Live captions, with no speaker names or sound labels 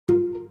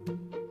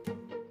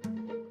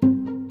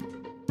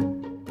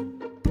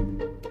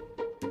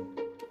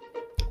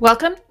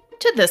Welcome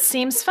to This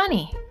Seems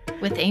Funny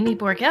with Amy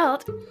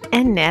Borgelt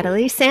and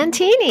Natalie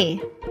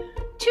Santini.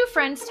 Two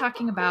friends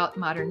talking about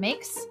modern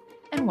makes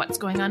and what's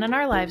going on in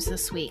our lives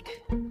this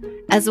week.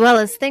 As well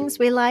as things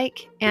we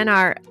like and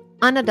our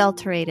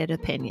unadulterated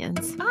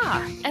opinions.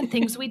 And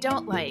things we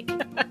don't like.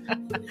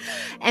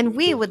 And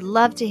we would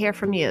love to hear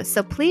from you.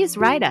 So please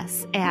write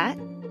us at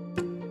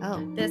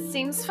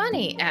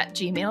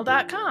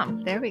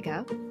thisseemsfunny@gmail.com. There we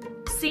go.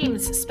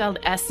 Seems spelled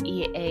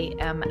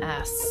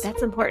S-E-A-M-S.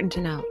 That's important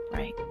to know.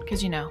 Right,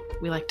 because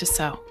we like to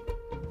sew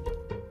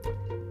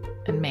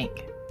and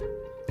make.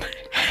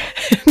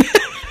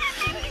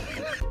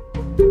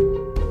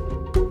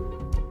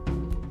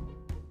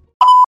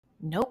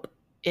 Nope,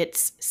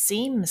 it's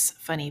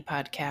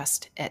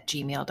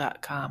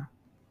seemsfunnypodcast@gmail.com.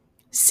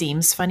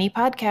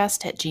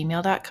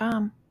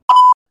 Seemsfunnypodcast@gmail.com.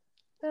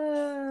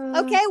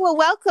 Okay, well,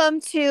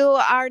 welcome to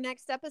our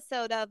next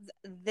episode of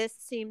This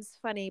Seems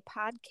Funny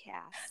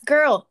podcast.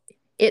 Girl,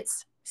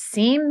 it's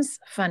seems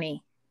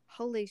funny.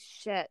 Holy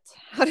shit.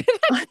 How did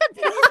I get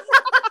this?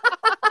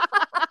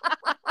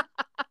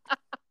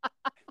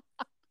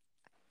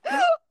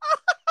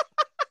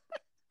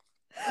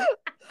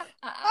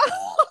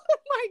 Oh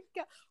my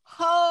God.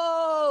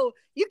 Oh,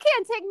 you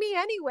can't take me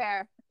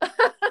anywhere.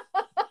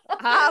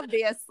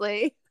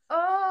 Obviously.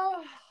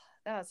 Oh,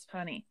 that was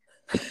funny.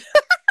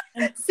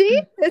 See?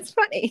 It's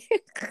funny.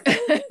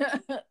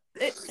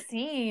 It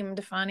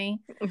seemed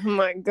funny. Oh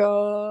my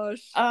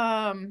gosh.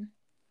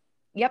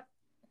 Yep.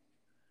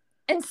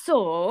 And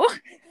so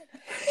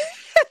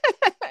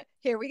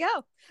here we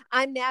go.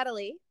 I'm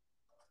Natalie.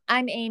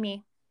 I'm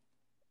Amy.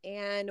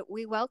 And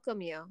we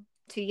welcome you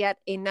to yet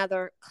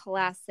another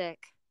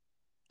classic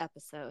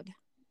episode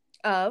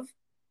of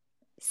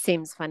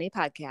Seems Funny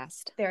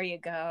Podcast. There you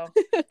go.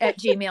 At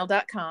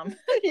gmail.com.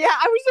 Yeah,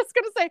 I was just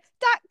going to say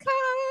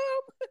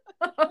 .com.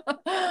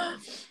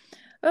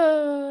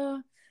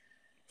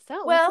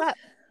 So,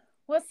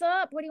 what's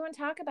up? What do you want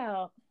to talk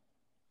about?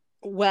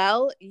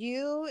 Well,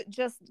 you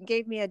just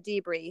gave me a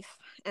debrief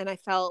and I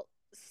felt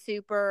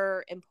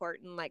super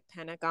important, like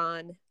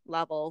Pentagon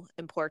level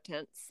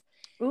importance.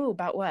 Ooh,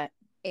 about what?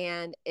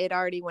 And it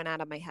already went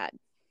out of my head.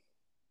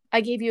 I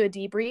gave you a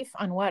debrief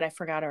on what? I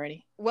forgot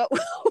already. What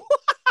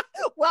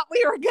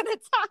we were going to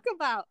talk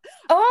about.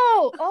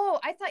 Oh,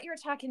 I thought you were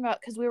talking about,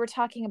 because we were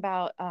talking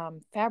about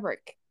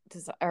fabric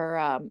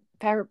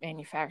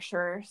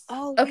manufacturers.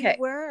 Oh, okay.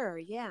 We were.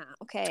 Yeah.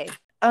 Okay.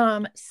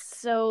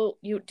 So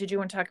did you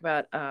want to talk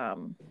about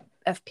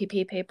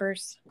FPP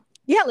papers?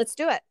 Yeah, let's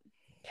do it.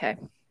 Okay.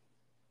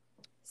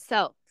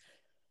 So,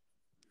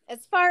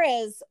 as far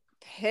as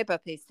paper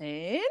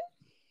piecing,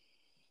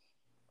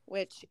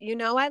 which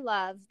I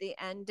love the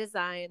end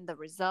design, the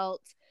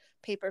result.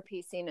 Paper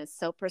piecing is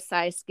so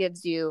precise,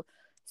 gives you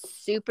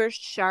super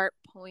sharp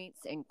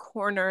points and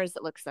corners.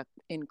 It looks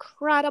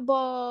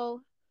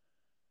incredible.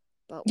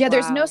 But yeah,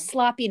 there's no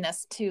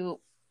sloppiness to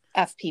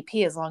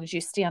FPP. As long as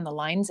you stay on the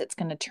lines, it's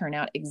going to turn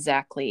out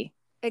exactly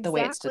the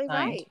way it's designed.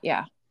 Right.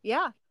 Yeah.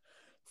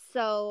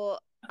 So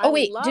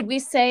did we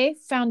say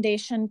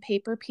foundation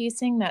paper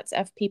piecing? That's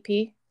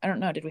FPP. I don't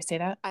know. Did we say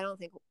that? I don't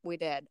think we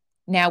did.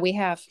 Now we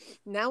have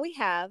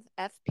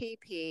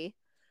FPP,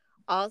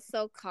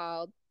 also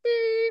called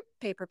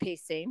paper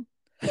piecing.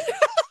 I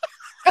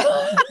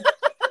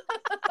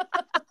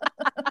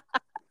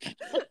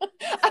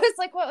was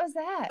like, what was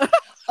that?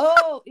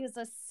 Oh, it was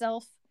a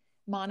self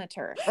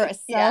monitor or a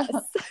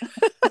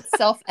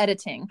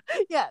self-editing.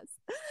 Yes.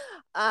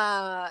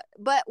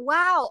 But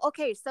wow.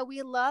 Okay. So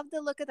we love the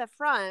look of the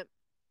front,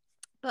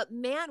 but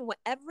man,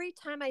 every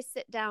time I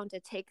sit down to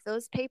take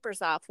those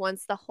papers off,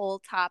 once the whole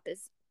top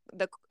is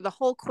the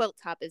whole quilt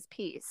top is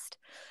pieced.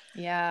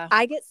 Yeah.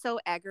 I get so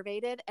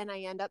aggravated and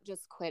I end up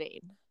just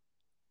quitting.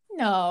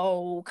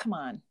 No, come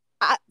on.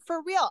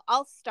 For real.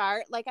 I'll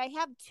start. Like I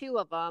have 2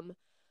 of them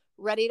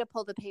ready to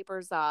pull the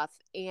papers off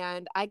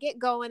and I get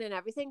going and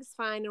everything's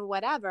fine and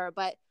whatever.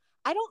 But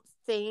I don't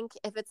think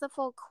if it's a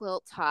full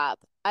quilt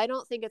top, I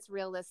don't think it's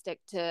realistic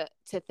to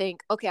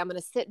think, okay, I'm going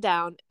to sit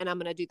down and I'm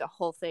going to do the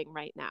whole thing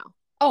right now.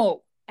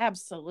 Oh,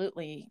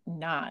 absolutely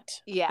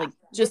not. Yeah. Like,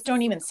 just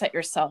don't even set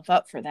yourself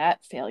up for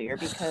that failure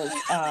because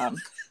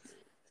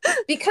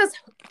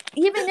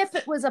even if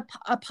it was a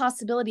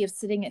possibility of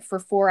sitting it for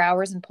 4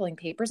 hours and pulling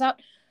papers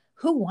out,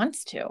 who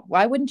wants to?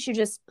 Why wouldn't you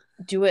just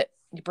do it?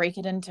 Break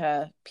it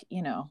into,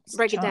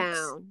 break chunks. it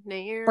down.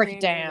 Break it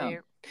down.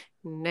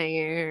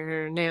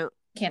 No.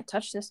 Can't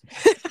touch this.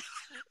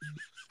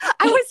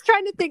 I was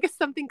trying to think of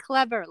something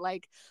clever,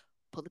 like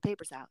pull the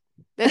papers out.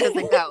 That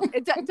doesn't go.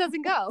 It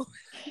doesn't go.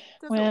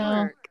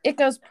 Work. It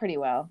goes pretty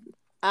well.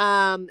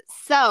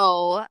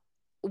 So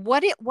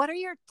what are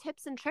your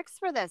tips and tricks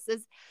for this?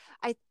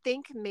 I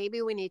think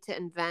maybe we need to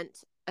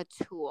invent a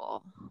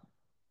tool.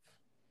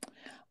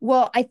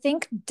 Well, I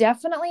think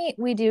definitely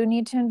we do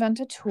need to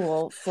invent a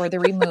tool for the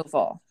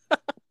removal.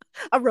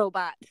 A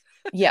robot.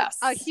 Yes.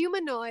 A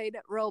humanoid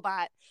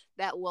robot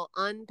that will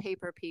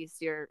unpaper piece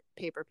your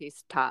paper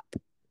piece top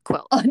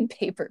quilt.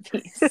 Unpaper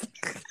piece.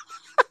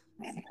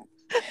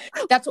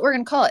 That's what we're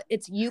going to call it.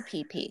 It's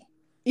UPP.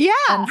 Yeah,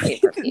 and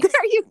paper piece.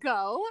 there you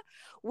go.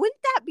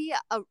 Wouldn't that be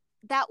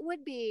that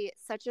would be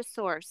such a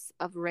source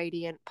of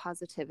radiant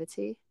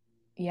positivity.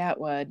 Yeah, it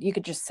would. You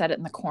could just set it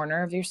in the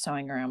corner of your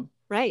sewing room.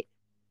 Right.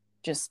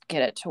 Just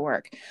get it to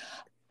work.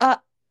 Uh,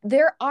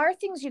 there are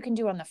things you can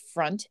do on the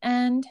front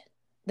end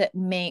that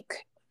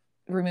make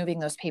removing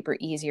those paper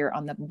easier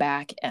on the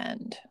back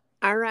end.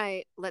 All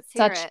right, let's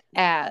hear Such it.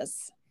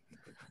 as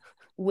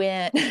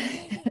when,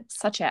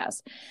 such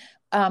as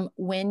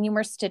when you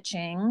were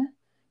stitching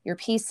your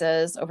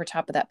pieces over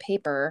top of that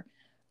paper,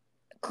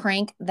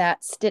 crank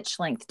that stitch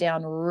length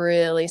down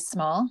really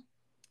small.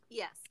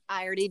 Yes,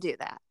 I already do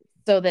that.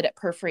 So that it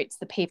perforates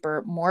the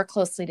paper more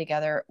closely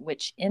together,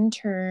 which in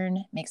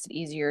turn makes it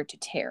easier to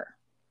tear.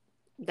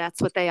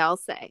 That's what they all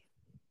say.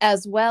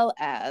 As well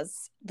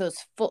as those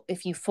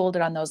if you fold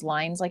it on those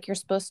lines like you're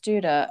supposed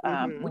to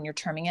when you're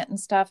trimming it and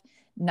stuff,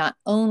 not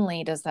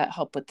only does that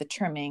help with the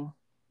trimming,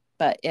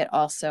 but it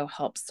also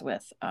helps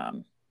with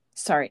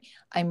sorry,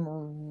 I'm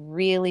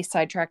really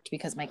sidetracked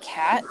because my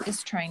cat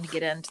is trying to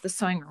get into the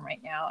sewing room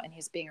right now and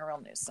he's being a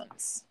real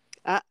nuisance.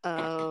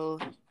 Uh-oh.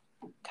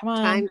 Come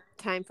on.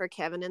 Time for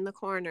Kevin in the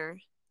corner.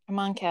 Come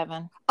on,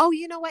 Kevin. Oh,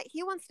 you know what?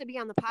 He wants to be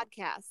on the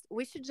podcast.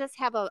 We should just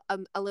have a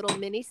little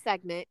mini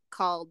segment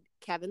called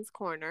Kevin's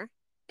Corner.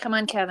 Come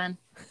on, Kevin.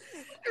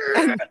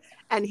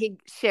 And he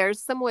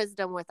shares some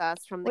wisdom with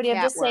us from the What do you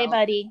have to say, world.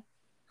 buddy?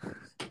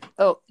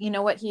 Oh, you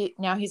know what? He's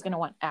going to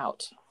want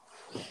out.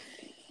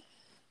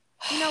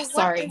 You know,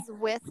 Sorry. what is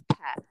with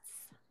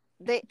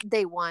pets?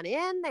 They want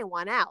in, they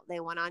want out. They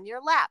want on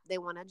your lap. They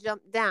want to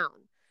jump down.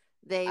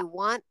 They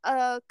want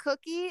a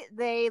cookie.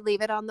 They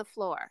leave it on the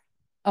floor.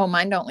 Oh,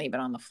 mine don't leave it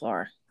on the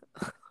floor.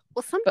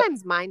 Well,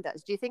 sometimes mine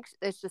does. Do you think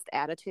it's just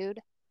attitude?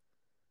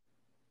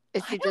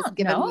 Is she just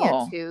giving me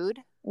a tude?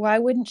 Why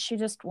wouldn't she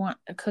just want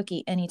a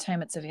cookie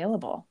anytime it's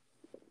available?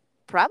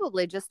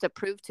 Probably just to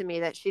prove to me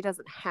that she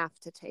doesn't have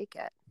to take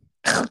it.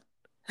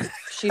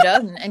 She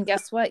doesn't. And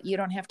guess what? You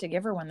don't have to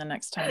give her one the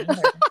next time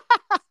either.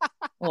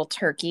 Little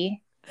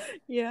turkey.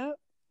 Yeah.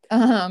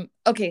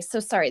 Okay, so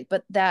sorry,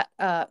 but that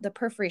the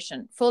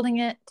perforation, folding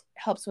it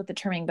helps with the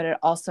trimming, but it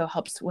also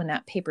helps when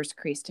that paper's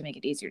creased to make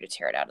it easier to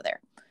tear it out of there.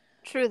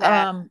 True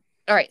that.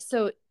 All right,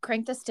 so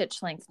crank the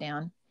stitch length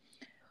down.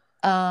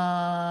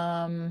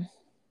 Well,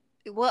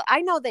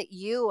 I know that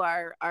you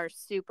are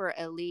super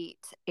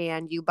elite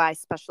and you buy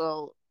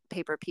special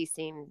paper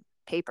piecing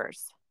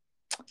papers.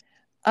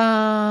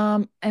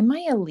 Am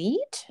I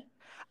elite?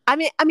 I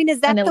mean,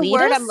 is that the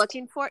word I'm elitist?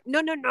 looking for?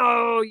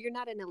 No, you're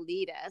not an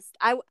elitist.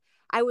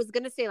 I was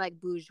gonna say like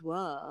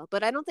bourgeois,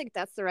 but I don't think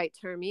that's the right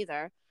term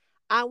either.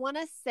 I want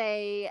to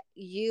say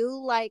you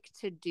like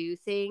to do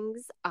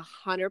things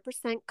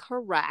 100%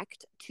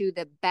 correct to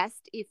the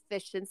best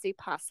efficiency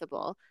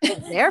possible.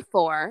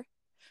 Therefore,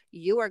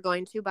 you are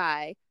going to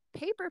buy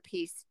paper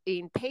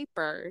piecing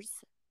papers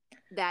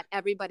that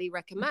everybody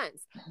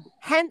recommends.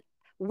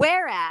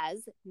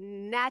 Whereas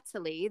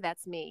Natalie,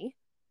 that's me,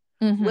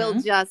 will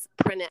just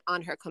print it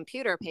on her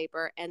computer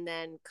paper and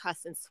then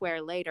cuss and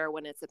swear later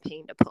when it's a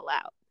pain to pull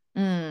out.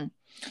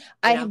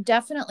 I have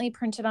definitely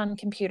printed on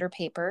computer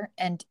paper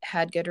and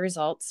had good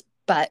results.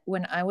 But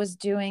when I was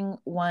doing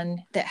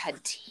one that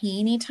had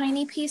teeny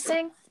tiny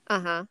piecing,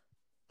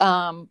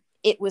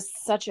 it was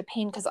such a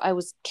pain because I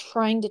was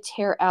trying to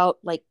tear out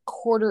like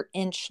 1/4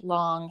 inch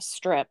long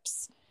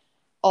strips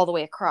all the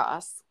way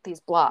across these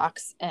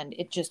blocks. And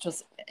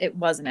it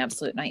was an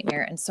absolute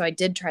nightmare. And so I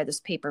did try this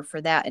paper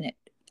for that. And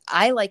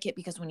I like it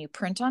because when you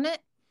print on it,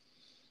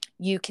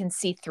 you can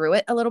see through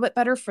it a little bit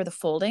better for the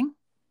folding.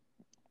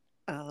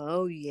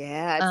 Oh,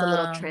 yeah. It's a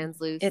little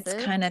translucent.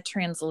 It's kind of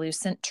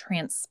translucent,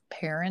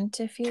 transparent,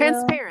 if you will.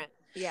 Transparent,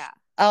 yeah.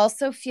 I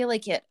also feel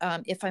like it,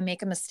 if I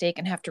make a mistake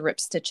and have to rip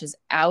stitches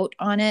out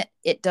on it,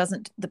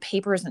 the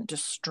paper isn't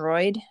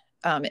destroyed.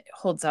 It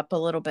holds up a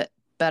little bit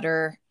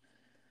better.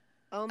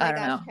 Oh my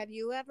gosh. Have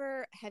you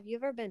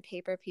ever been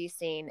paper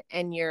piecing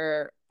and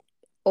you're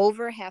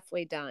over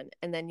halfway done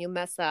and then you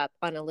mess up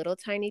on a little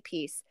tiny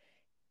piece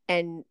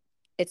and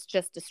it's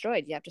just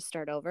destroyed? You have to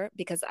start over?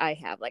 Because I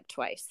have like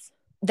twice.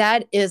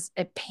 That is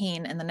a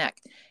pain in the neck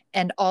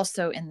and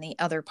also in the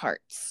other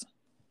parts.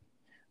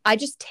 I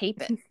just tape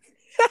it.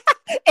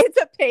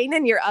 It's a pain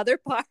in your other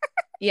part?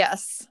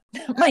 Yes.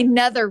 My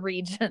nether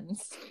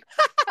regions.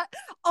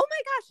 Oh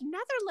my gosh,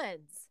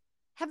 Netherlands.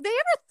 Have they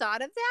ever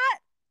thought of that?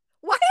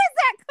 Why is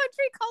that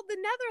country called the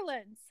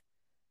Netherlands?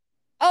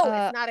 Oh,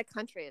 it's not a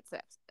country.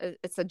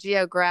 It's a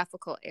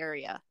geographical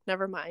area.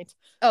 Never mind.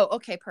 Oh,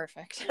 okay,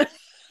 perfect.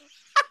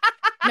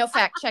 No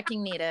fact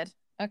checking needed.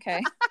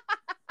 Okay.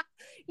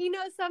 You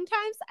know,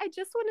 sometimes I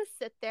just want to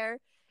sit there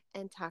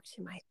and talk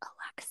to my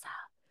Alexa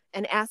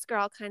and ask her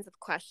all kinds of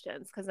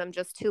questions because I'm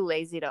just too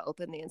lazy to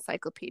open the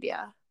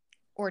encyclopedia.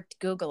 Or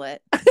Google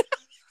it.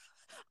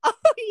 Oh,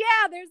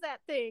 yeah, there's that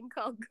thing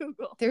called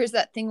Google. There's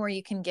that thing where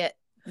you can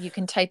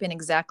type in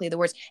exactly the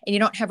words and you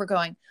don't have her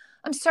going,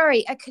 I'm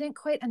sorry, I couldn't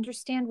quite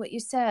understand what you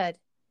said.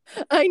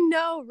 I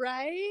know,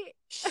 right?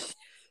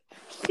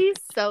 She's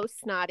so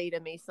snotty to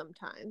me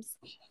sometimes.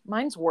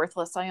 Mine's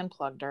worthless. I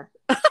unplugged her.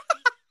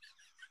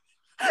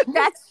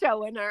 That's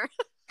showing her.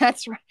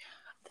 That's right.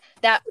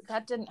 That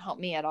didn't help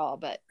me at all,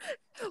 but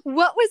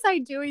what was I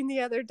doing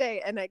the other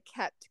day? And I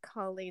kept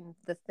calling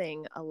the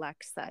thing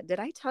Alexa. Did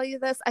I tell you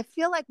this? I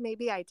feel like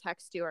maybe I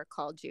texted you or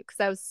called you because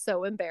I was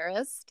so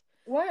embarrassed.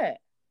 What?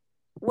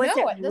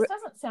 This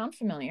doesn't sound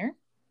familiar.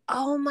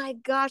 Oh my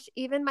gosh.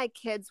 Even my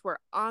kids were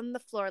on the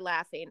floor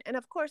laughing. And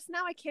of course,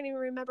 now I can't even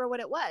remember what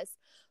it was.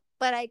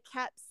 But I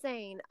kept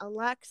saying,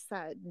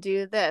 Alexa,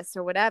 do this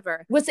or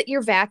whatever. Was it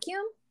your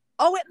vacuum?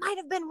 Oh, it might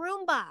have been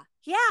Roomba.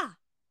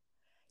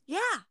 Yeah,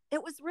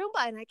 it was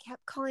Roomba, and I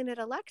kept calling it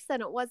Alexa,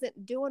 and it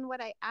wasn't doing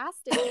what I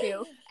asked it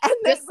to. And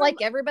just like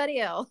everybody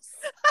else.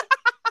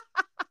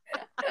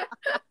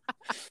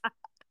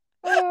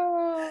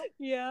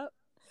 Yep.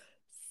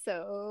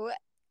 So,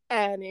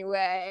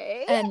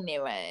 anyways,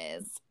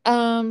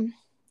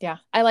 yeah,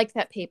 I like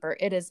that paper.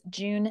 It is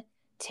June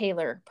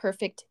Taylor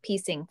Perfect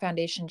Piecing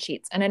Foundation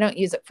Sheets, and I don't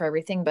use it for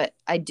everything, but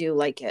I do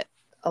like it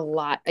a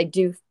lot. I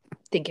do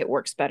think it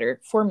works better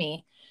for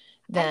me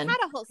than I had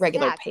a whole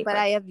regular stack, paper, but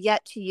I have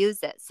yet to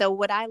use it. So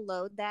would I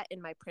load that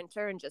in my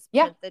printer and just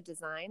print the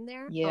design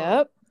there?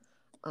 Yep.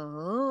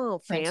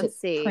 Oh,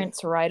 fancy.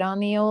 Prints right on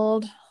the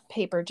old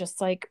paper, just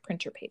like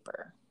printer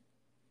paper.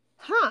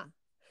 Huh.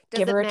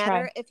 Does it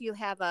matter if you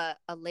have a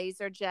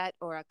laser jet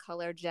or a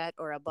color jet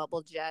or a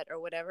bubble jet or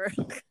whatever?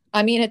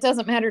 I mean, it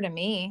doesn't matter to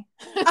me.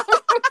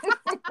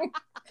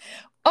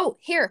 Oh,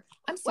 here.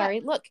 I'm sorry.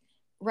 What? Look,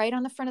 right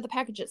on the front of the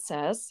package, it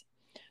says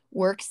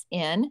works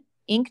in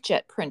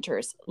inkjet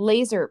printers,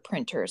 laser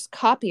printers,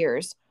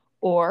 copiers,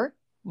 or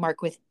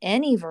mark with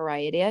any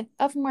variety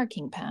of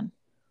marking pen.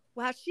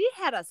 Wow, she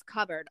had us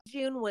covered.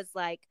 June was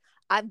like,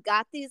 I've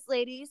got these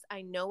ladies.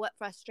 I know what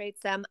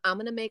frustrates them. I'm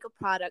going to make a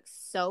product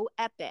so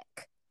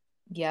epic.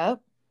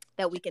 Yep.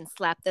 That we can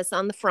slap this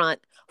on the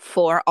front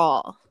for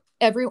all.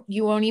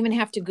 You won't even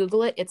have to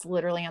Google it. It's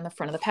literally on the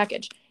front of the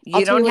package.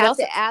 You don't have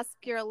to ask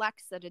your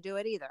Alexa to do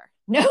it either.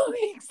 No,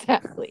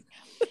 exactly.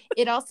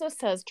 It also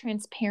says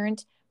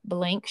transparent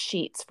blank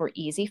sheets for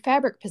easy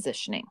fabric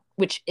positioning,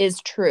 which is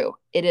true.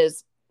 It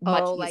is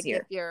much easier. Like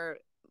if you're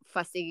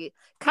fussy,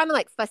 kind of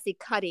like fussy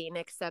cutting,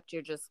 except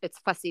it's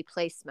fussy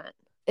placement.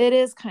 It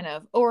is kind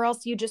of, or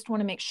else you just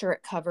want to make sure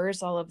it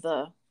covers all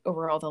the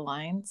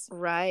lines.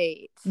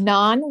 Right.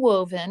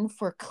 Non-woven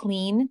for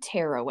clean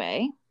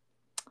tearaway.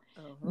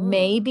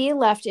 May be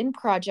left in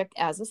project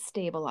as a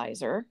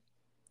stabilizer.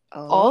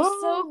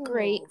 Also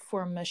great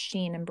for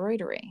machine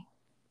embroidery.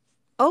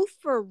 Oh,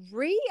 for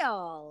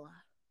real?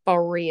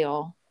 For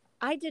real.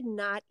 I did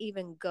not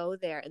even go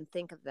there and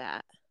think of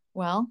that.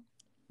 Well,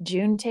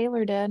 June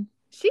Taylor did.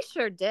 She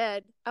sure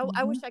did.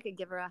 I wish I could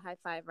give her a high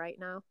five right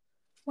now.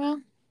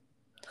 Well,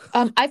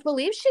 I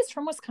believe she's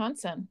from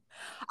Wisconsin.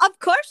 Of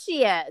course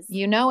she is.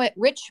 You know it.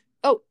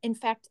 In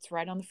fact, it's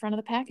right on the front of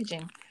the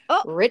packaging.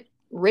 Oh.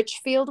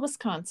 Richfield,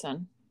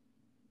 Wisconsin.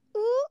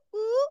 Ooh,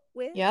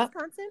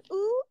 Wisconsin.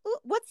 Ooh.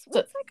 What's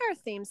like our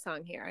theme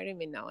song here? I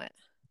didn't even know it.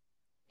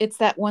 It's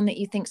that one that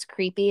you think's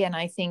creepy and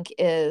I think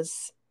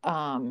is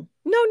No,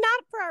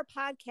 not for our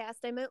podcast.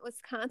 I meant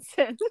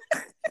Wisconsin.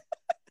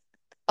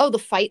 Oh, the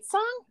fight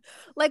song?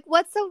 Like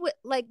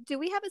do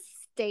we have a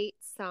state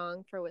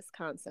song for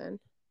Wisconsin?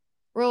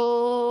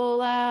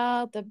 Roll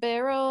out the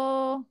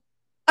barrel.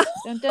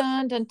 Dun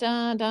dun dun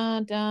dun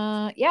dun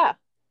dun. Yeah.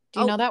 Do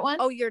you know that one?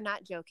 Oh, you're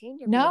not joking?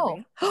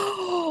 No.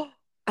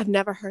 I've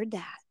never heard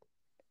that.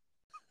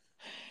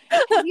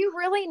 Have you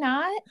really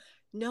not?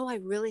 No, I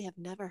really have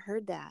never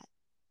heard that.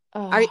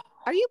 Are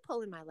you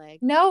pulling my leg?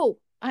 No,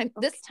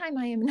 this time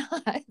I am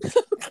not.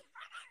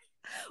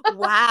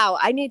 Wow,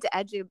 I need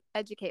to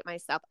educate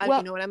myself.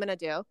 You know what I'm going to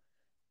do?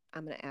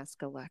 I'm going to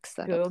ask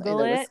Alexa Google to play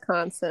the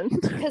Wisconsin.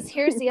 Because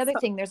here's the other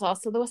thing. There's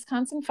also the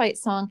Wisconsin fight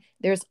song.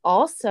 There's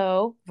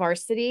also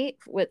Varsity,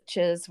 which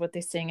is what they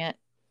sing at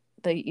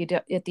the end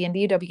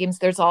of UW games.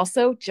 There's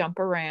also Jump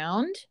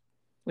Around,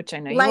 which I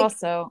know you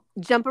also.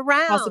 Jump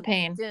Around. House of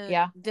Pain.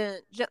 Yeah.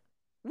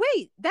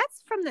 Wait,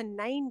 that's from the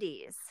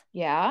 90s.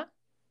 Yeah.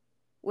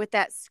 With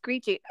that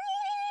screechy.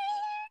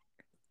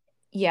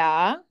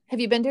 Yeah. Have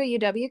you been to a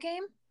UW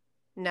game?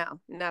 No,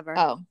 never.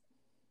 Oh.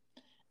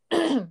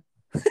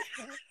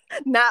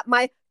 Not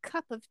my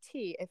cup of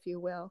tea, if you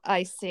will.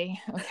 I see.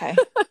 Okay.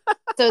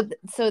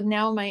 So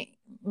now my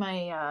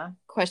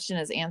question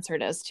is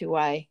answered as to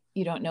why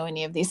you don't know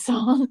any of these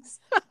songs.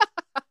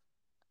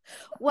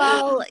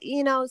 Well,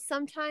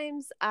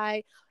 sometimes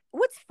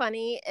what's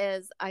funny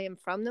is I am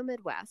from the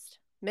Midwest,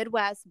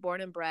 born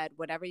and bred,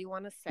 whatever you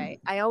want to say.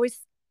 I always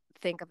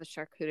think of a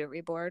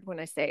charcuterie board when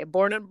I say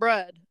born and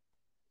bred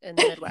in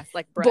the Midwest,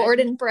 like bread. Board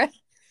and bread.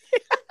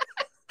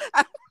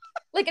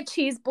 Like a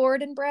cheese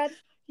board and bread.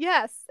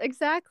 Yes,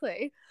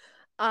 exactly.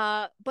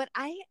 But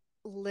I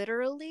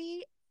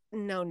literally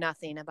know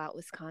nothing about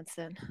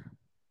Wisconsin.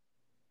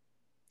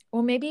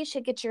 Well, maybe you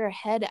should get your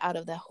head out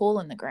of the hole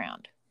in the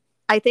ground.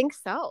 I think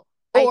so.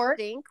 Or I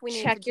think we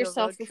need check to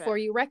yourself before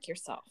you wreck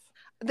yourself.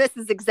 This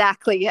is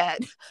exactly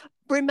it.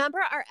 Remember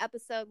our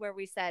episode where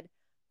we said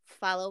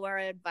follow our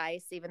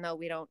advice, even though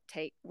we don't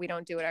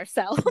do it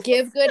ourselves.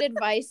 Give good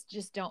advice,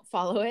 just don't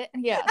follow it.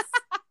 Yes.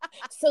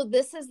 So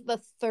this is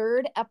the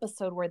third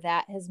episode where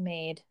that has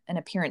made an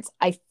appearance.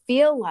 I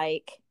feel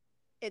like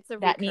it's a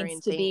that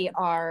needs to be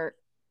our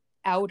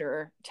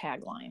outer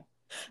tagline.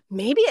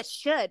 Maybe it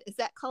should. Is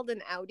that called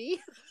an outie?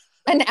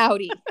 An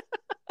outie.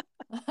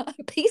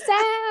 Peace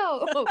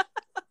out.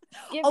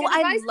 Give good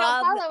advice,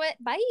 don't follow it.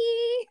 Bye.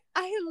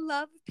 I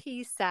love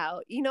peace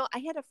out. You know, I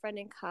had a friend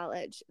in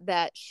college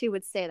that she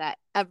would say that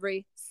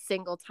every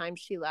single time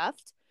she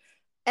left.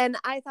 And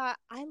I thought,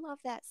 I love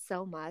that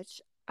so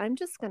much. I'm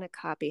just going to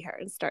copy her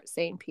and start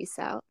saying peace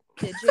out.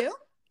 Did you?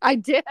 I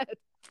did.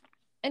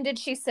 And did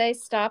she say,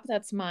 stop,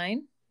 that's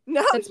mine?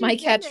 No, that's my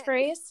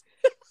catchphrase.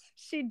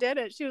 She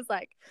didn't. She was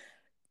like,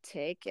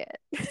 take it.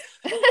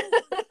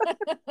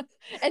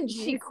 And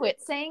she quit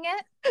saying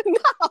it?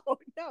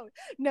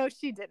 No,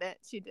 she didn't.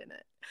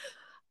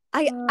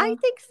 I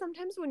think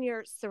sometimes when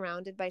you're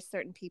surrounded by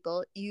certain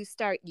people, you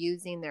start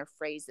using their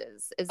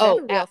phrases. Is that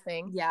a real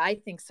thing? Yeah, I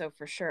think so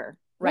for sure.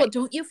 Right. Well,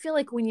 don't you feel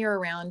like when you're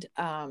around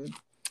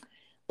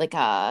like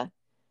oh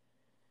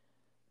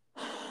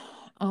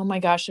my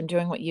gosh, I'm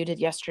doing what you did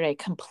yesterday,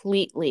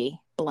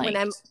 completely blank.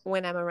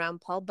 When I'm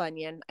around Paul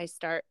Bunyan, I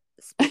start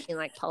speaking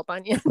like Paul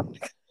Bunyan.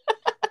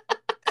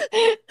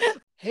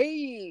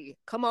 Hey,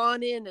 come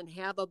on in and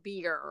have a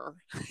beer.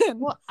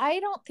 Well, I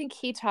don't think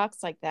he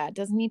talks like that.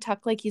 Doesn't he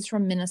talk like he's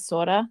from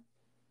Minnesota?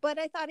 But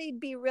I thought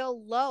he'd be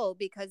real low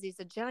because he's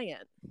a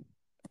giant.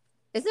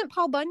 Isn't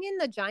Paul Bunyan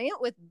the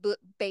giant with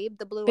Babe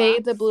the Blue Ox?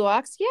 Babe the Blue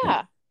Ox,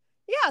 yeah.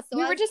 Yeah, so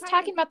we were just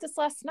talking about this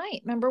last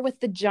night. Remember with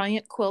the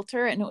giant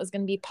quilter and it was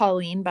going to be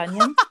Pauline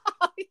Bunyan?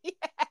 Oh, yeah.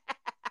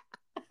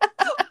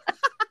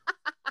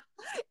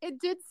 It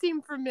did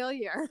seem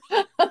familiar.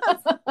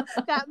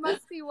 That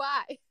must be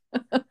why.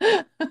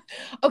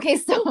 Okay,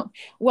 so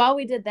while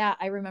we did that,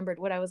 I remembered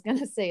what I was going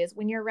to say is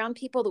when you're around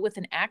people with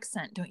an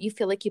accent, don't you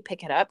feel like you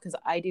pick it up? Because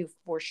I do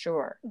for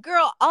sure.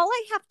 Girl, all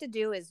I have to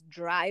do is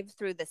drive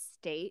through the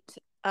state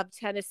of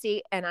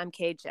Tennessee and I'm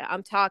Cajun.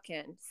 I'm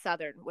talking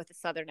Southern with a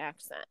Southern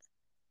accent.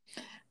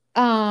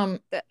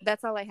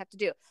 That's all I have to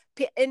do.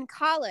 In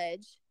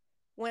college,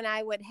 when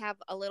I would have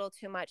a little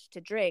too much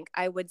to drink,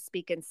 I would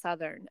speak in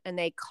Southern. And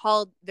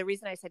the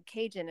reason I said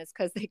Cajun is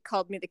because they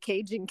called me the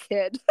Cajun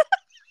kid.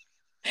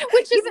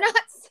 Which is not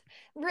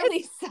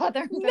really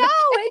Southern. No,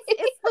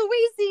 it's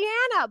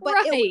Louisiana. But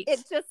right.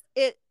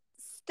 It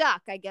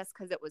stuck, I guess,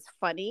 because it was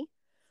funny.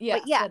 Yeah.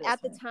 But yeah,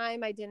 at the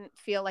time, I didn't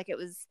feel like it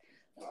was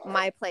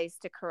my place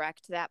to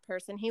correct that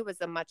person. He was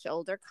a much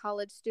older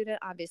college student.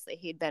 Obviously,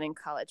 he'd been in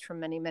college for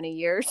many, many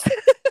years.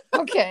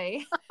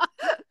 Okay.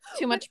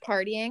 Too much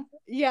partying.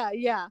 Yeah.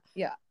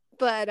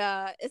 But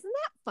isn't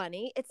that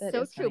funny? It's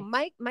so true.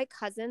 Funny. My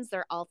cousins,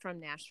 they're all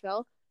from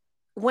Nashville.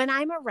 When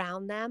I'm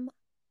around them,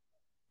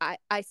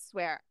 I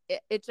swear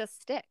it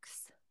just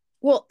sticks.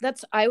 Well,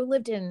 I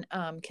lived in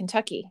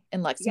Kentucky,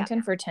 in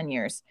Lexington for 10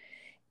 years.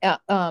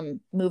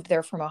 Moved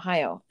there from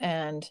Ohio.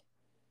 And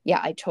yeah,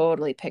 I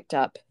totally picked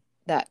up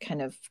that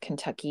kind of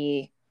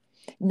Kentucky,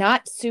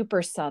 not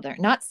super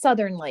Southern, not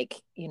Southern like,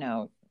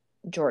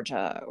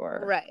 Georgia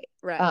or right.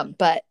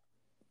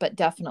 But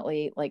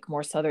definitely like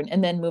more Southern,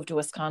 and then moved to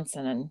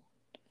Wisconsin and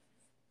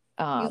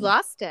you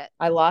lost it.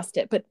 I lost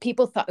it. But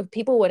people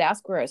would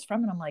ask where I was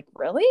from and I'm like,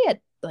 really?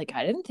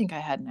 I didn't think I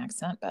had an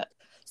accent, but.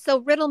 So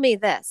riddle me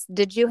this.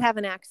 Did you have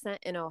an accent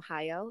in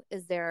Ohio?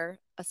 Is there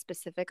a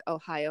specific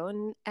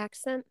Ohioan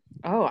accent?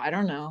 Oh, I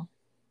don't know.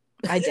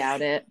 I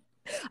doubt it.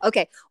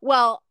 Okay.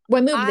 Well,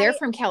 when I moved there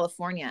from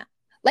California,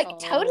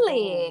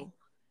 totally.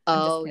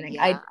 Oh,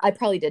 yeah. I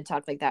probably did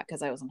talk like that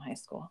because I was in high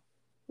school.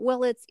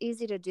 Well, it's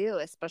easy to do,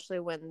 especially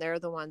when they're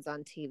the ones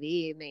on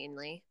TV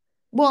mainly.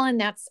 Well, and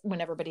that's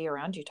when everybody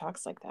around you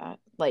talks like that.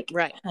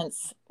 Right.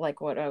 Hence,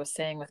 what I was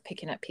saying with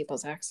picking up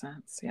people's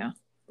accents. Yeah.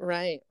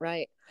 Right.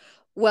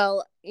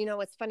 Well,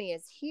 what's funny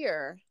is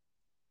here,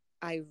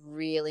 I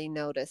really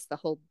noticed the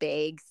whole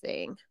bag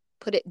thing.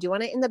 Do you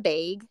want it in the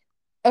bag?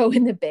 Oh,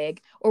 in the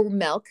bag. Or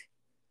milk.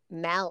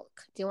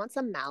 Milk. Do you want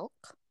some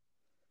milk?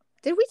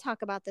 Did we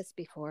talk about this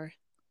before?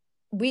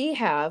 We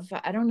have.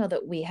 I don't know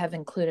that we have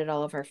included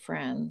all of our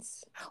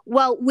friends.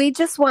 Well, we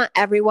just want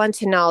everyone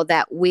to know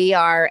that we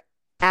are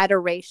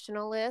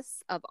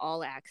adorationalists of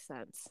all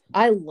accents.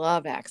 I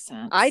love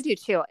accents. I do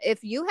too.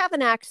 If you have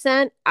an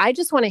accent, I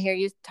just want to hear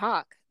you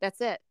talk.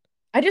 That's it.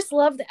 I just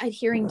love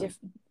hearing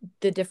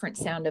the different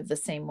sound of the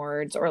same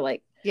words, or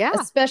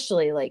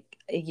especially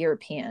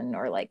European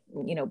or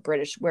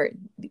British, where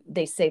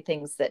they say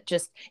things that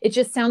it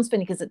just sounds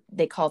funny because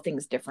they call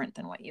things different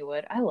than what you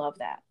would. I love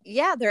that.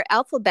 Yeah, their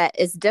alphabet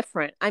is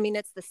different. I mean,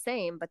 it's the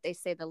same, but they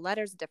say the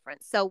letters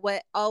different. So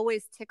what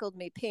always tickled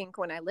me pink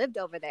when I lived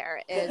over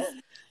there is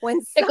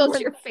when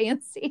tickled your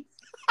fancy.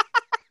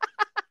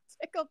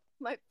 Tickled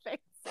my fancy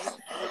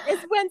is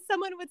when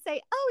someone would say,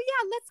 "Oh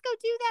yeah, let's go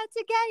do that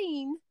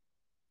again."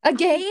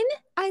 Again?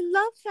 I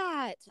love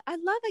that. I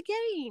love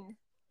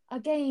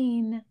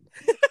again.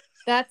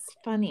 That's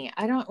funny.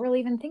 I don't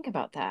really even think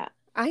about that.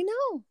 I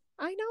know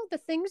the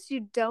things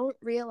you don't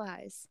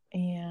realize.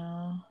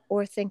 Yeah.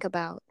 Or think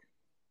about.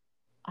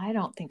 I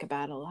don't think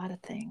about a lot of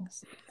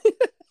things.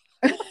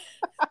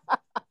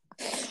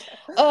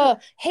 Oh,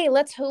 hey,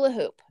 let's hula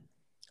hoop.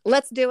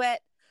 Let's do it.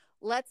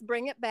 Let's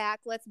bring it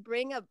back. Let's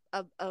bring a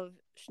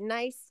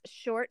nice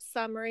short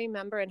summary.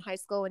 Remember in high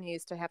school when you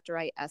used to have to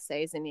write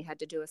essays and you had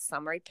to do a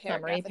summary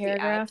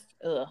paragraph?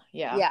 Ugh,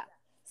 yeah. Yeah.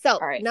 So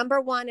right.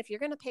 Number one, if you're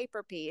going to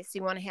paper piece,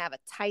 you want to have a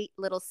tight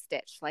little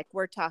stitch. Like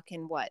we're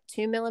talking what,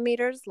 2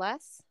 millimeters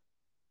less?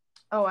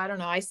 Oh, I don't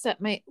know. I set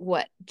my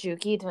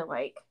Juki to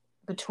like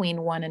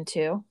between 1 and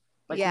 2,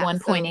 like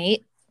 1.8.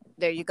 So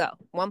there you go,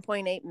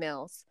 1.8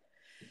 mils.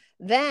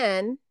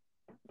 Then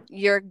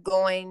you're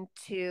going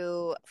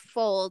to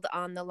fold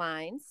on the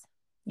lines.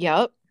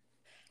 Yep.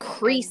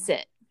 Crease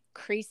it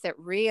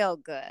real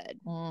good.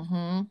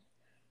 Mm-hmm.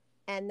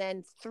 And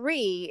then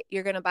 3,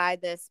 you're going to buy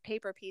this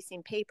paper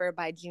piecing paper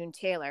by June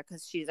Taylor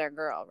because she's our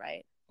girl,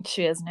 right?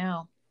 She is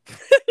now.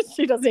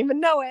 She doesn't even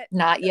know it.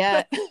 Not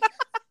yet.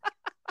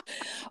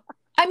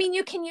 I mean,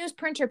 you can use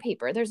printer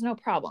paper. There's no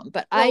problem.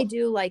 But I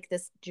do like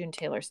this June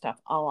Taylor stuff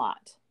a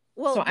lot.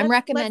 Well, so I'm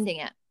recommending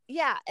it.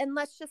 Yeah. And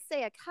let's just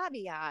say a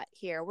caveat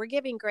here. We're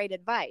giving great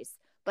advice.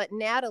 But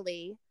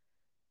Natalie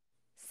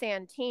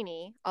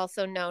Santini,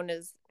 also known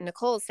as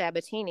Nicole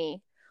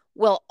Sabatini,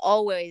 will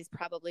always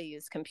probably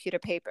use computer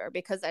paper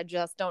because I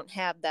just don't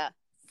have the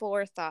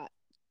forethought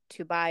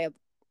to buy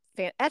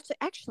a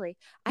actually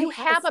I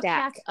have a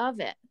pack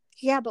of it.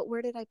 Yeah, but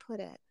where did I put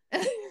it?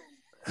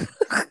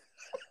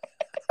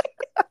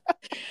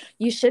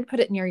 You should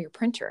put it near your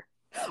printer.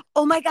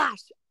 Oh my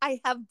gosh,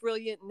 I have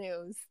brilliant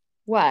news.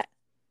 What?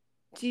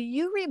 Do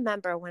you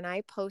remember when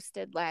I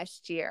posted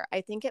last year?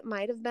 I think it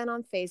might have been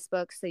on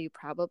Facebook, so you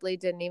probably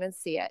didn't even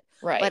see it.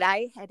 Right. But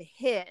I had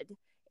hid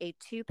a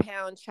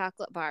 2-pound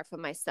chocolate bar for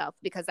myself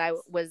because I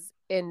was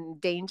in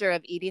danger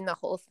of eating the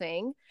whole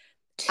thing.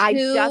 I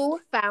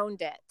just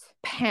found it.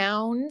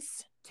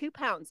 Pounds? 2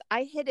 pounds.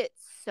 I hid it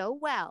so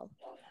well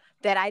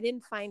that I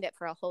didn't find it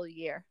for a whole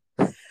year.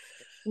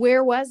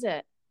 Where was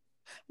it?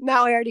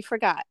 Now I already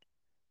forgot.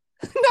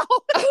 No.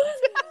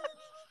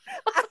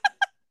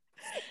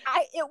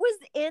 It was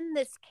in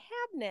this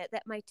cabinet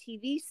that my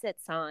TV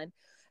sits on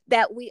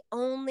that we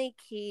only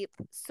keep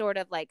sort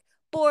of like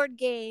board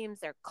games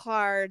or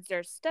cards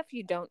or stuff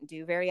you don't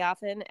do very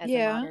often as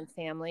a modern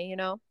family, you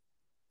know?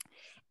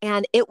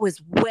 And it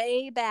was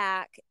way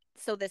back.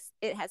 So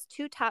it has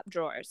 2 top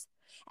drawers.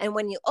 And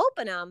when you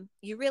open them,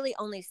 you really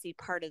only see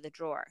part of the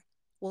drawer.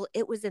 Well,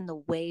 it was in the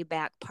way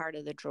back part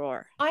of the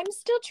drawer. I'm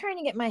still trying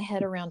to get my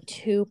head around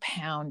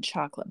 2-pound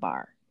chocolate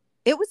bar.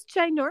 It was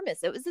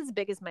ginormous. It was as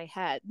big as my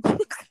head.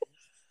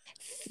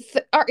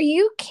 Are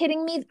you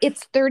kidding me?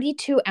 It's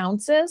 32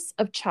 ounces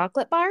of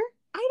chocolate bar?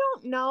 I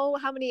don't know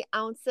how many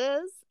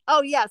ounces.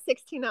 Oh, yeah,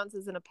 16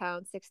 ounces in a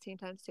pound. 16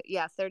 times 2.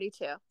 Yeah,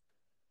 32.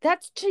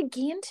 That's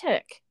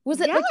gigantic.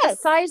 Was it like the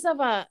size of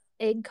a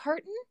egg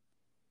carton?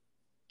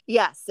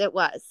 Yes, it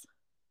was.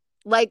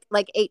 Like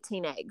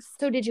 18 eggs.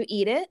 So did you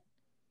eat it?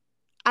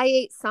 I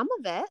ate some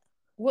of it.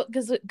 What,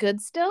 is it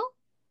good still?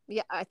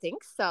 Yeah, I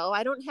think so.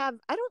 I don't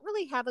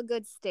really have a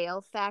good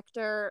stale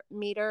factor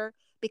meter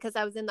because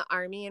I was in the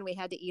Army and we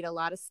had to eat a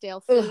lot of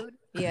stale food.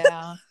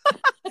 Yeah.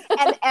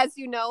 And as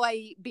you know, I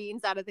eat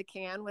beans out of the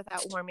can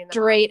without warming them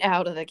straight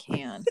out of the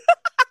can.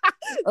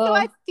 So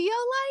I feel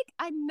like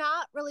I'm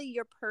not really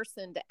your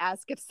person to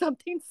ask if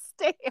something's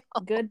stale.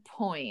 Good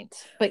point.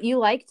 But you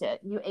liked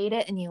it. You ate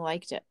it and you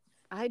liked it.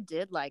 I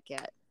did like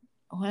it.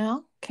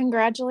 Well,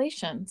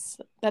 congratulations.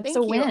 That's Thank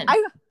a win.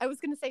 I was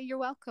going to say you're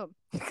welcome.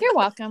 You're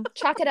welcome.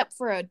 Chalk it up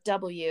for a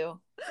W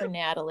for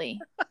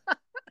Natalie.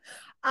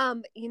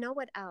 You know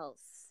what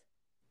else?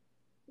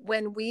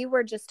 When we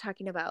were just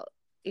talking about,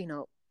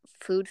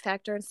 food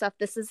factor and stuff,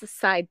 this is a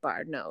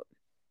sidebar note.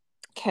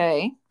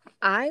 Okay.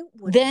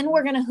 Then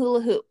we're going to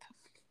hula hoop.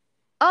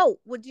 Oh,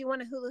 would you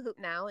want to hula hoop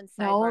now and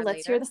sidebar No,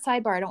 let's hear the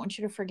sidebar. I don't want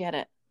you to forget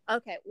it.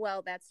 Okay,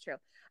 well, that's true.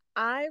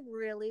 I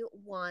really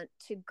want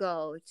to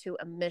go to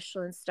a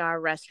Michelin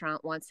star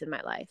restaurant once in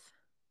my life.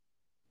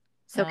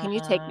 So can you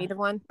take me to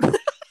one?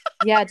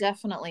 Yeah,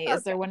 definitely. Okay.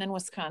 Is there one in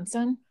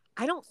Wisconsin?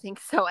 I don't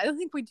think so. I don't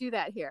think we do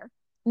that here.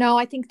 No,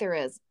 I think there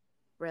is.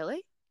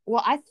 Really?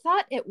 Well, I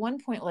thought at one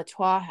point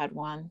Latois had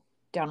one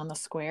down on the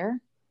square.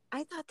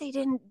 I thought they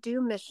didn't do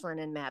Michelin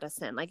in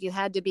Madison. Like you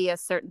had to be a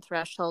certain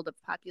threshold of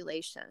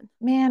population.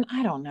 Man,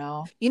 I don't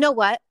know. You know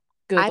what?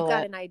 Google I've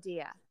got an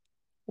idea.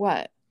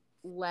 What?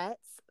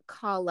 Let's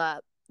call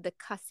up the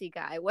cussy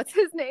guy. What's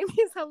his name?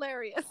 He's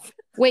hilarious.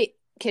 Wait,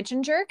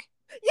 Kitchen Jerk?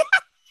 Yeah.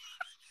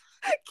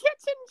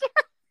 Kitchen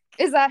Jerk.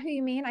 Is that who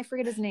you mean? I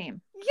forget his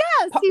name.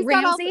 Yes.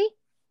 Ramsey?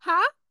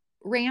 Huh?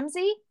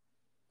 Ramsey?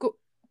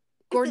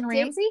 Gordon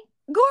Ramsay?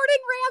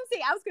 Gordon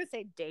Ramsay. I was going to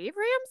say Dave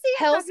Ramsey.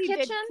 Hell's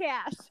Kitchen?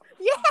 Cash.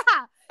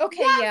 Yeah. Okay,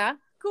 yes. yeah.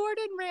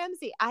 Gordon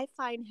Ramsay. I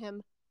find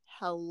him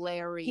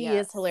hilarious. He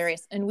is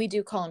hilarious. And we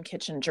do call him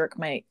Kitchen Jerk.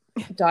 My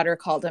daughter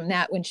called him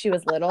that when she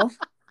was little.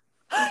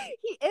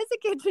 He is a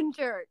kitchen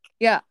jerk.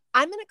 Yeah.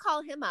 I'm going to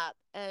call him up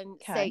and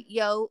say,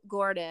 yo,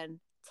 Gordon,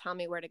 tell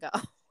me where to go.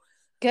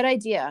 Good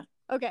idea.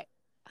 Okay.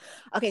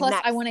 Plus,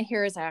 next. I want to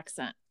hear his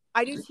accent.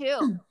 I do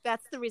too.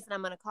 That's the reason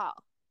I'm going to call.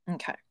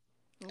 Okay.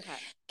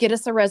 Get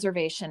us a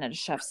reservation at a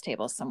chef's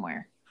table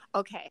somewhere.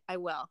 Okay, I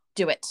will.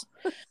 Do it.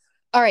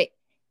 All right.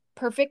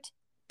 Perfect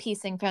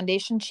piecing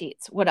foundation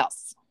sheets. What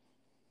else?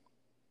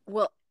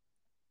 Well,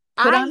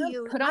 put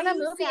on a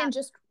movie and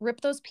just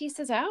rip those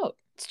pieces out.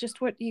 It's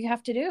just what you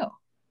have to do.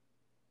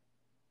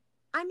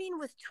 I mean,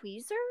 with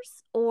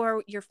tweezers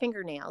or your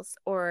fingernails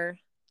or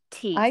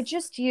teeth. I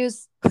just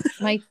use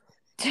my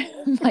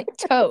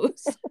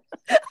toes.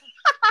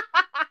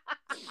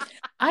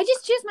 I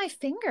just use my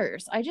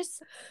fingers.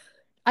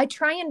 I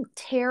try and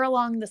tear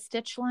along the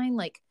stitch line.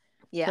 I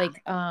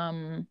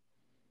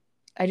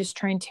just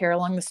try and tear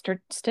along the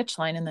stitch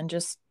line and then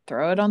just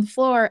throw it on the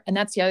floor. And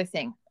that's the other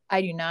thing.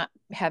 I do not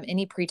have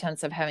any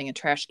pretense of having a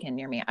trash can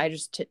near me. I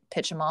just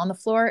pitch them all on the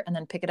floor and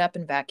then pick it up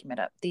and vacuum it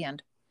up. The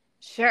end.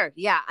 Sure.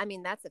 Yeah. I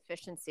mean, that's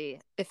efficiency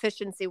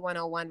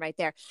 101 right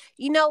there.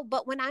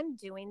 But when I'm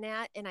doing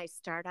that and I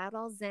start out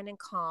all zen and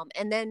calm,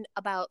 and then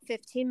about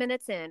 15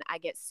 minutes in, I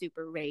get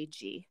super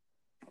ragey.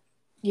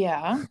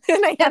 Yeah.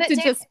 And I have to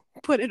just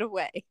put it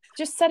away.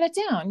 Just set it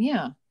down.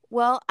 Yeah.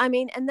 Well, I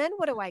mean, and then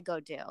what do I go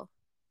do?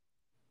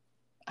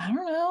 I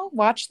don't know.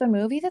 Watch the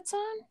movie that's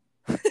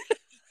on.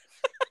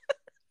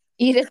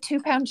 Eat a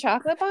 2-pound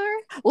chocolate bar.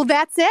 Well,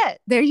 that's it.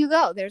 There you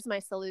go. There's my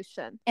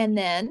solution. And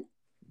then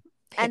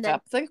pick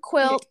up the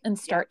quilt and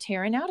start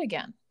tearing out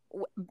again.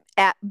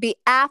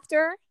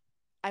 After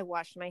I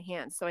wash my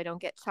hands so I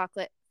don't get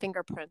chocolate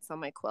fingerprints on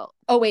my quilt.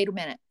 Oh, wait a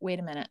minute.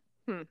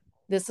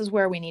 This is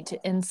where we need to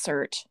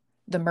insert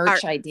the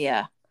merch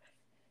idea.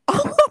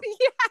 Oh,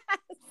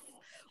 yes.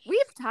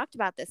 We've talked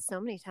about this so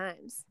many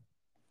times.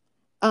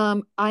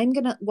 I'm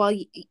gonna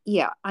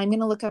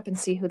look up and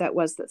see who that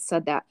was that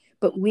said that.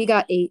 But we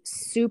got a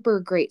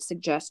super great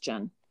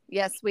suggestion.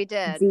 Yes, we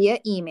did. Via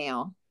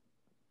email.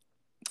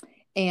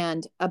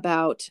 And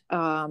about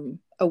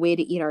a way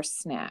to eat our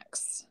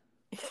snacks.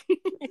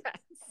 Yes.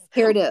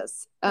 Here it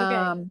is.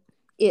 Okay.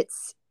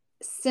 It's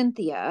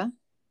Cynthia.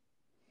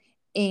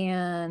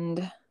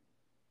 And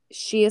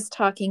she is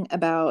talking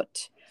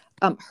about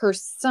her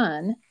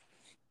son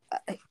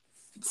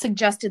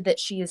suggested that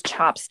she use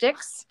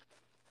chopsticks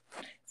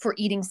for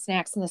eating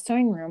snacks in the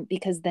sewing room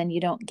because then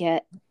you don't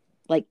get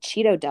like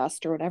Cheeto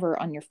dust or whatever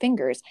on your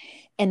fingers.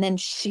 And then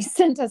she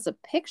sent us a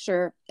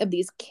picture of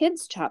these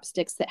kids'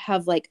 chopsticks that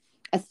have like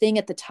a thing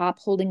at the top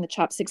holding the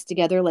chopsticks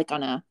together like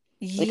on a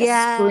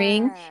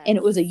spring, and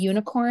it was a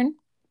unicorn.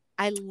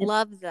 I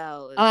love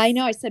those. I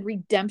know. I said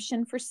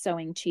redemption for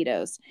sewing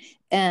Cheetos.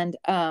 And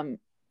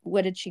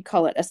what did she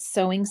call it? A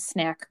sewing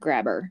snack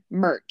grabber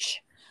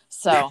merch.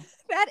 So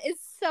that is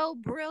so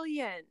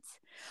brilliant.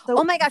 So,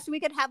 oh my gosh, we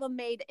could have them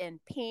made in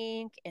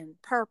pink and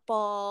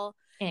purple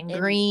and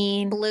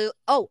green, blue.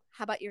 Oh,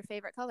 how about your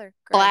favorite color?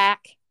 Gray.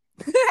 Black.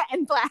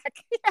 And black.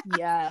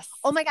 Yes.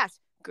 Oh my gosh,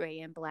 gray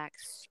and black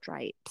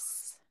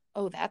stripes.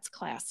 Oh, that's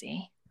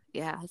classy.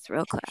 Yeah, it's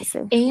real classy.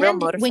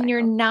 And when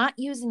you're not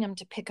using them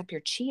to pick up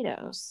your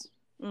Cheetos,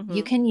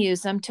 you can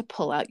use them to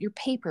pull out your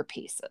paper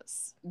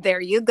pieces.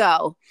 There you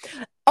go.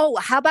 Oh,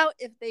 how about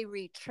if they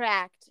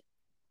retract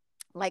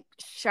like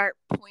sharp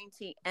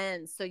pointy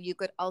ends so you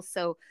could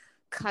also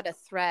cut a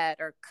thread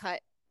or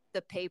cut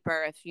the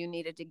paper if you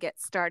needed to get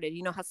started.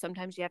 You know how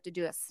sometimes you have to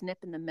do a snip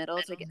in the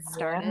middle to get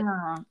started?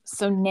 Yeah.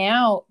 So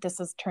now this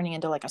is turning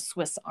into like a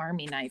Swiss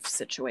Army knife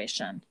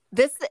situation.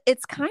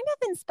 It's kind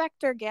of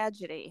Inspector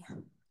Gadgety.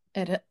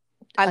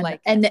 I like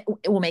it. And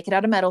we'll make it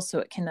out of metal so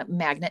it can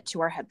magnet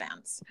to our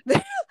headbands.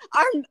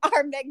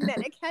 our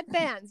magnetic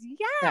headbands.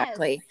 Yes.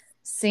 Exactly.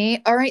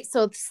 See? All right.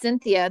 So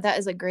Cynthia, that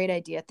is a great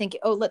idea. Thank you.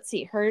 Oh, let's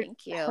see. Her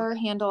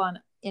handle on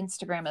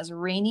Instagram is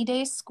Rainy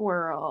Day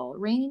Squirrel.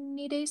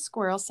 Rainy Day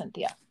Squirrel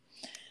Cynthia.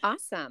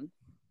 Awesome.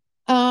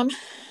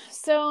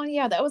 So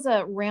yeah, that was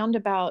a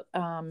roundabout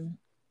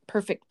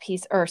perfect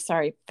piece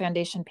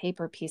foundation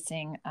paper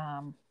piecing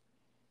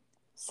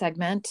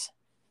segment.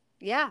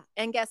 Yeah.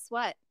 And guess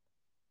what?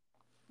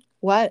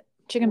 What?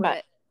 Chicken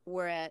butt.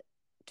 We're at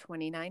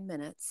 29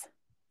 minutes.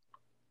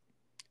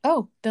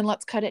 Oh, then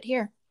let's cut it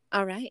here.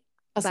 All right.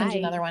 I'll send you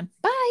another one.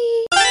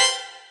 Bye.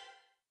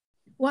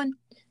 1,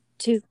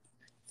 2,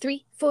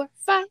 3, 4,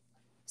 5,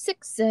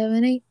 6,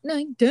 7, 8,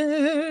 9,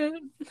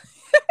 10.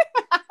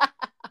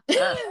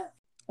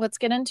 Let's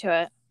get into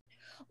it.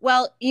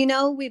 Well,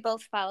 we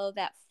both follow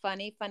that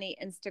funny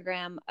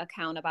Instagram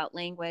account about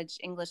language,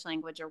 English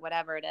language, or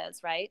whatever it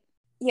is, right?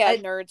 Yeah,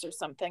 nerds or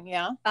something.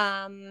 Yeah.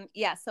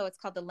 Yeah. So it's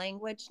called the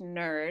Language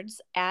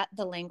Nerds, at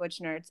the Language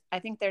Nerds. I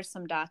think there's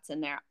some dots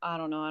in there. I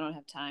don't know. I don't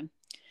have time.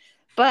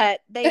 But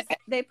they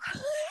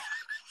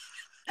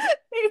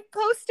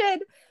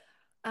posted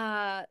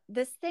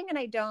this thing, and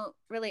I don't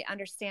really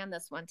understand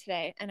this one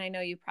today, and I know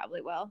you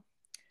probably will.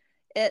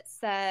 It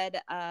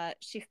said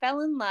she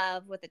fell in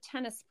love with a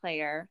tennis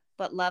player,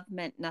 but love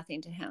meant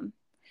nothing to him.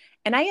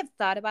 And I have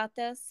thought about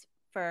this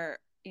for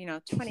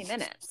 20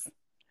 minutes.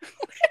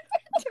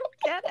 I don't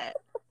get it.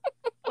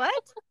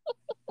 What?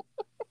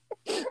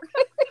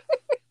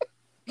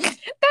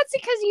 That's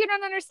because you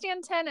don't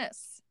understand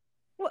tennis.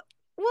 Well,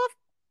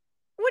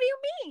 what do you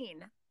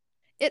mean?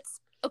 It's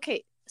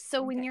okay.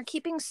 So when you're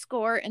keeping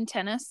score in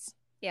tennis,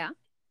 yeah,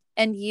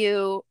 and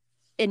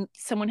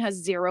someone has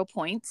 0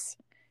 points,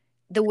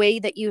 the way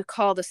that you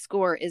call the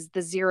score is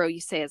the 0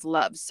 you say is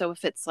love. So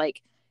if it's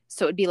like,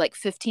 so it'd be like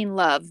 15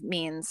 love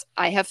means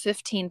I have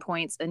 15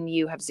 points and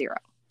you have 0.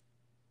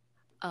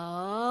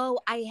 Oh,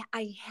 I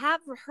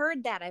have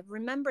heard that. I've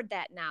remembered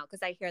that now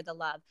because I hear the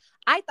love.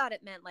 I thought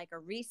it meant like a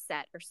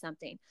reset or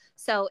something.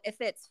 So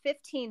if it's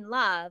 15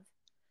 love,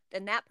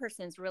 then that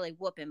person's really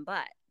whooping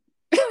butt.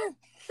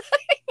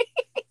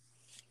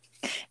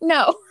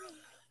 No.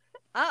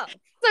 Oh.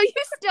 So you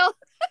still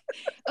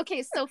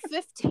okay, so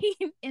 15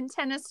 in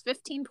tennis,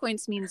 15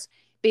 points means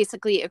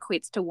basically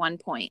equates to 1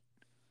 point.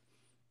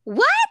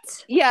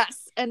 What?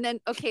 Yes. And then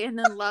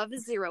love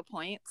is 0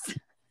 points.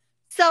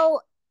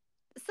 So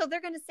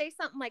they're going to say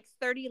something like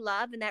 30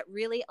 love and that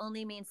really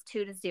only means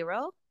 2 to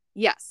 0?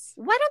 Yes.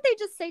 Why don't they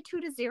just say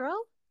 2 to 0?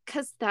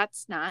 Because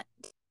that's not.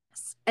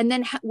 And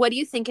then what do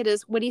you think it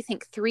is? What do you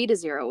think 3 to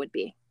 0 would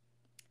be?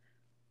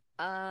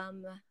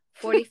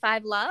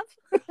 45 love?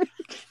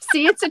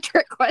 See, it's a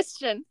trick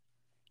question.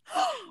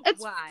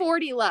 It's Why?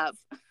 40 love.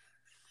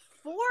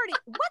 40?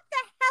 What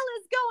the hell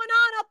is going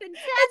on up in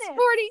tennis? It's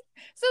 40.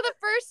 So the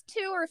first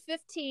 2 are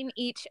 15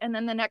 each, and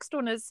then the next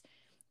one is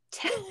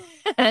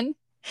 10.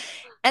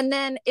 And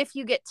then if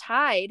you get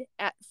tied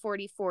at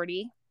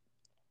 40-40,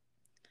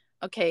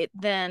 okay,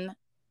 then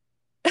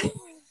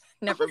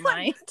never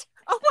mind.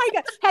 Oh my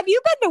God. Have you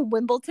been to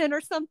Wimbledon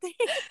or something?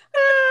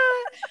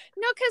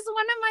 No, because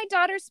one of my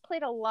daughters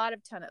played a lot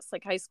of tennis,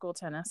 like high school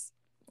tennis.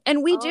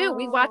 And we do.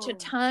 We watch a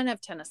ton of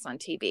tennis on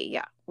TV.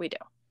 Yeah, we do.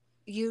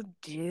 You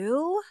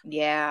do?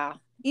 Yeah.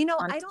 You know,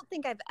 I don't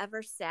think I've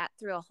ever sat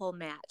through a whole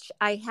match.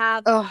 I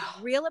have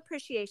real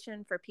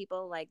appreciation for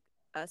people like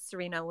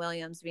Serena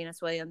Williams,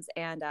 Venus Williams,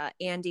 and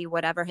Andy,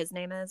 whatever his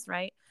name is,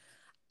 right?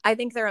 I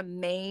think they're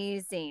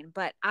amazing,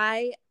 but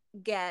I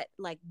get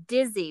like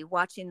dizzy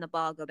watching the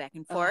ball go back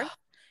and forth.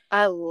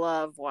 I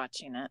love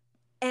watching it.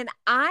 And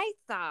I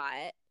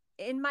thought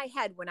in my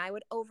head when I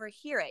would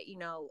overhear it,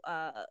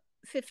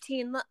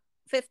 15,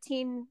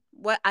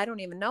 what? I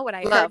don't even know what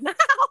I heard now.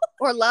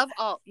 Or love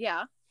all.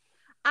 Yeah.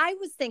 I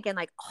was thinking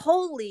like,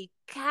 holy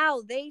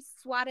cow, they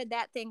swatted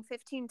that thing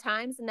 15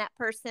 times and that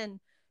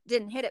person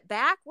didn't hit it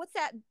back. What's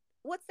that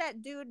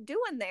dude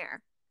doing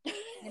there? Like,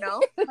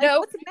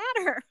 what's the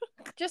matter?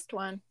 Just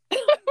one.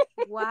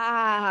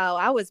 Wow.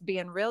 I was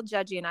being real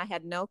judgy and I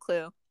had no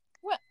clue.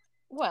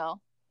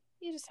 Well,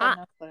 you just had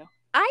no clue.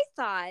 I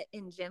thought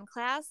in gym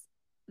class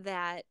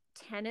that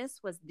tennis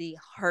was the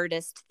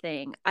hardest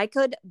thing. I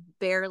could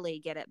barely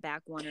get it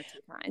back 1 or 2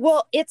 times.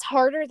 Well, it's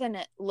harder than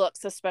it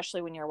looks,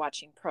 especially when you're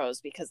watching pros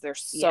because they're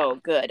so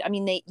good. I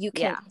mean,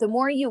 the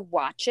more you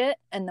watch it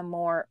and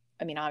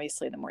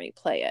obviously the more you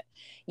play it,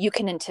 you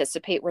can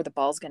anticipate where the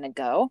ball's going to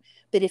go.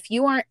 But if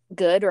you aren't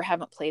good or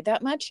haven't played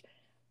that much,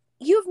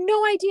 you have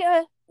no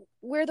idea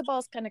where the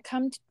ball's going to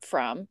come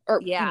from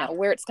or,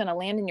 where it's going to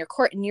land in your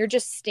court. And you're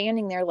just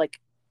standing there like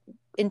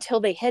until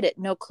they hit it,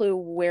 no clue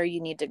where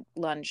you need to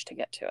lunge to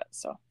get to it.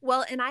 So,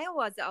 well, and I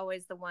was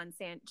always the one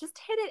saying, just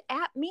hit it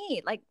at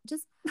me. Like,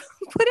 just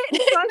put it in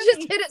front of me.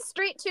 Just hit it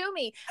straight to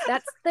me.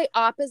 That's the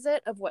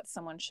opposite of what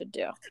someone should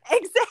do.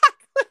 Exactly.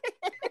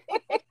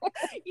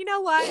 You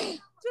know what?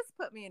 Just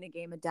put me in a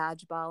game of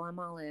dodgeball. I'm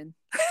all in.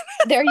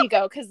 There you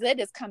go. Because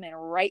it is coming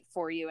right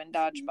for you in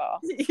dodgeball.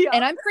 Yeah.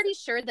 And I'm pretty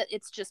sure that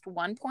it's just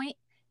 1 point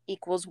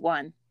equals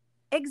 1.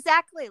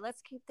 Exactly.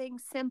 Let's keep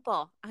things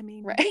simple. I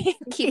mean, right.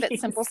 Keep it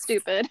simple,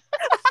 stupid.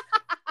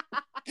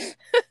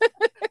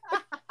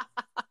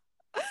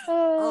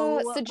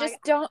 So just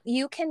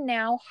you can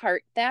now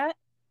heart that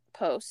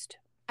post.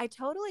 I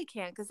totally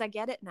can because I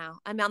get it now.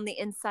 I'm on the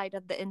inside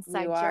of the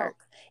inside joke. Are.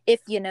 If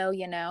you know,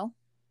 you know.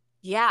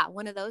 Yeah,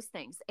 one of those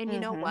things. And you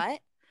know what?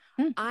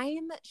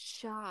 I'm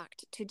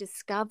shocked to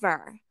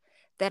discover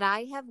that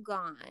I have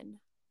gone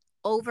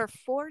over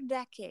 4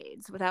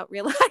 decades without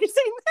realizing this.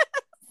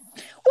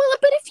 Well,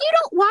 but if you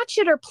don't watch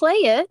it or play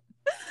it,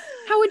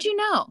 how would you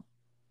know?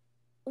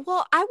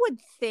 Well, I would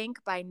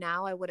think by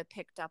now I would have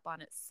picked up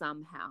on it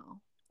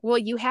somehow. Well,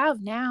 you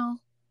have now.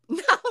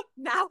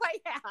 Now I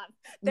have.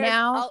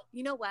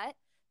 You know what?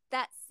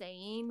 That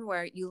saying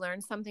where you learn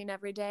something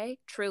every day,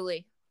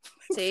 truly.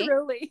 See?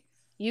 Truly.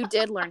 You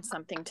did learn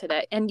something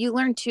today. And you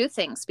learned 2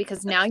 things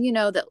because now you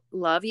know that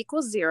love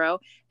equals 0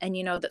 and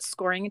you know that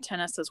scoring in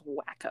tennis is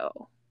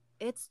wacko.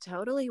 It's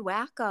totally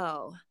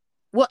wacko.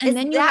 Well, and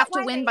then you have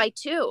to win by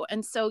 2.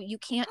 And so you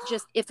can't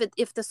just,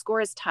 if the score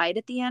is tied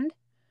at the end,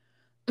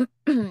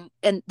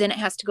 and then it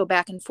has to go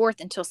back and forth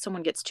until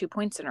someone gets 2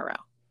 points in a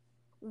row.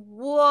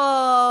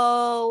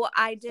 Whoa.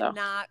 I did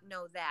not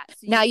know that.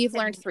 So now you've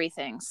learned 3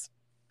 things.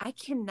 I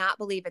cannot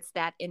believe it's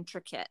that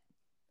intricate.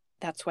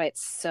 That's why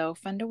it's so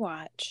fun to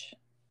watch.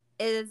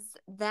 Is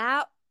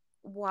that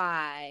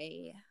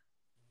why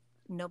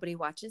nobody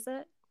watches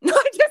it? No,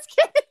 I'm just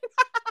kidding.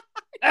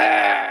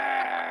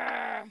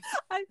 I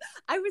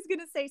was going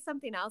to say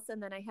something else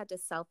and then I had to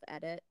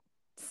self-edit.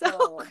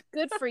 So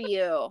good for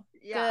you.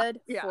 Yeah, good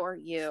for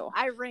you.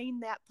 I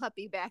reined that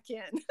puppy back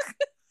in.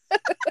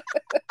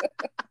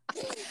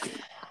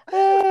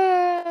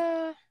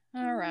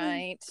 All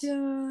right.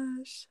 Oh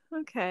gosh.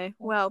 Okay.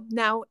 Well,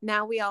 now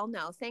we all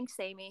know. Thanks,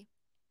 Amy.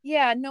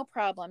 Yeah, no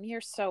problem.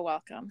 You're so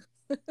welcome.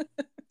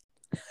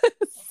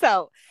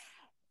 So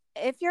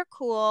if you're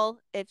cool,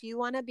 if you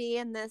want to be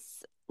in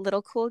this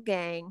little cool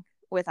gang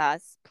with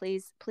us,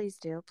 please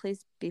do.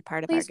 Please be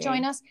part of our gang. Please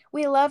join us.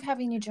 We love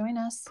having you join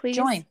us. Please.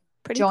 Join.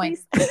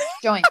 Please.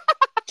 Join.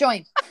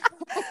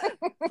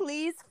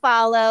 Please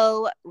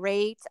follow,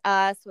 rate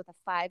us with a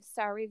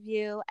 5-star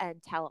review,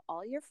 and tell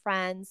all your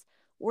friends.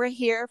 We're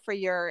here for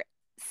your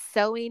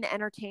sewing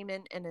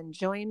entertainment and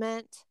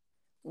enjoyment.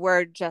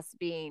 We're just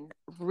being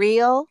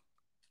real.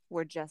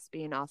 We're just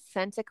being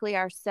authentically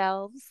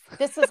ourselves.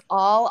 This is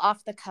all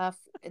off the cuff.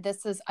 I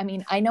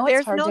know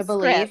it's hard to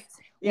believe.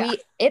 Yeah.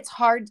 It's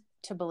hard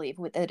to believe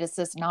that this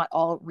is not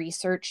all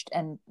researched,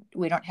 and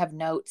we don't have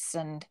notes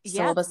and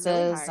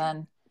syllabuses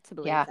and to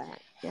believe that.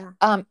 Yeah.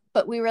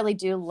 But we really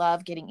do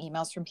love getting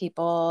emails from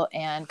people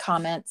and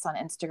comments on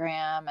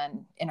Instagram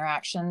and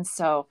interactions.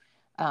 So,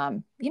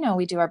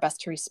 we do our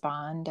best to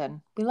respond, and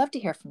we love to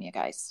hear from you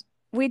guys.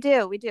 We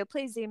do.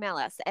 Please email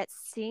us at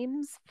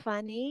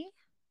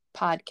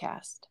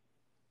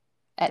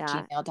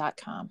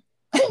seemsfunnypodcast@gmail.com.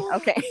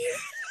 Okay.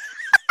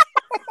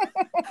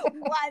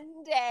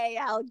 One day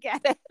I'll get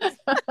it.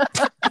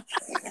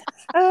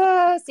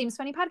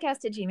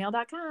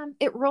 Seemsfunnypodcast@gmail.com.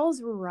 It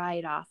rolls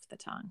right off the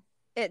tongue.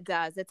 It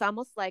does. It's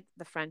almost like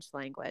the French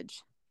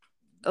language.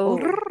 Oh.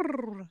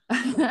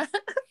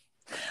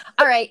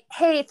 All right.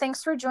 Hey,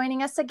 thanks for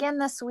joining us again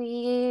this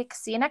week.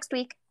 See you next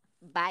week.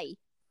 Bye.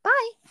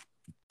 Bye.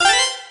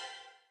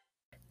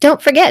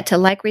 Don't forget to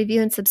like,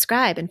 review, and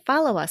subscribe, and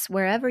follow us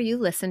wherever you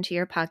listen to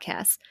your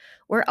podcasts.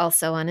 We're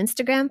also on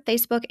Instagram,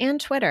 Facebook, and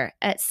Twitter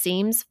at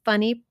Seems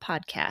Funny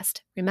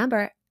Podcast.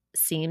 Remember,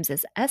 Seems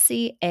is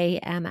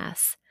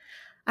SEAMS.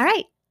 All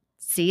right.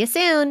 See you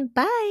soon.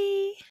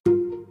 Bye.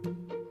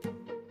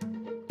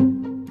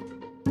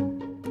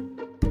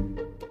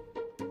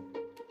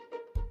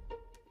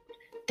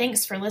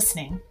 Thanks for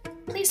listening.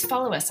 Please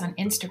follow us on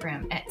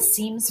Instagram at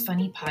Seems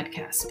Funny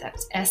Podcast.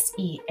 That's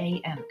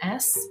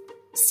SEAMS,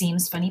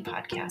 Seems Funny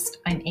Podcast.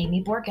 I'm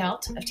Amy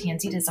Borgelt of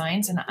Tansy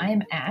Designs, and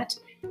I'm at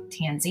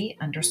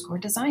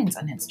Tansy_designs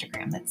on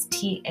Instagram. That's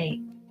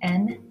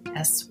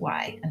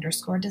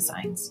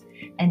TANSY_designs.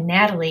 And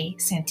Natalie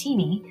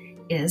Santini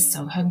is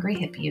So Hungry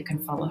Hippie. You can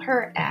follow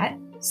her at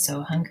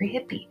So Hungry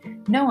Hippie.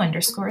 No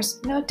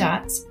underscores, no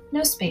dots,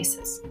 no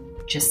spaces.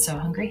 Just So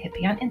Hungry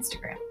Hippie on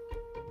Instagram.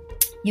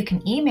 You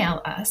can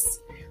email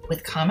us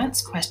with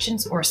comments,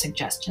 questions, or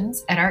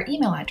suggestions at our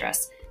email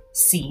address,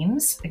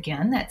 Seems,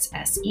 again, that's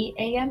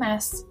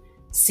SEAMS,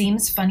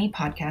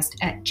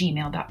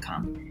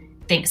 seemsfunnypodcast@gmail.com.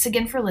 Thanks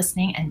again for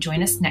listening, and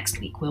join us next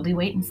week. We'll be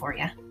waiting for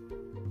you.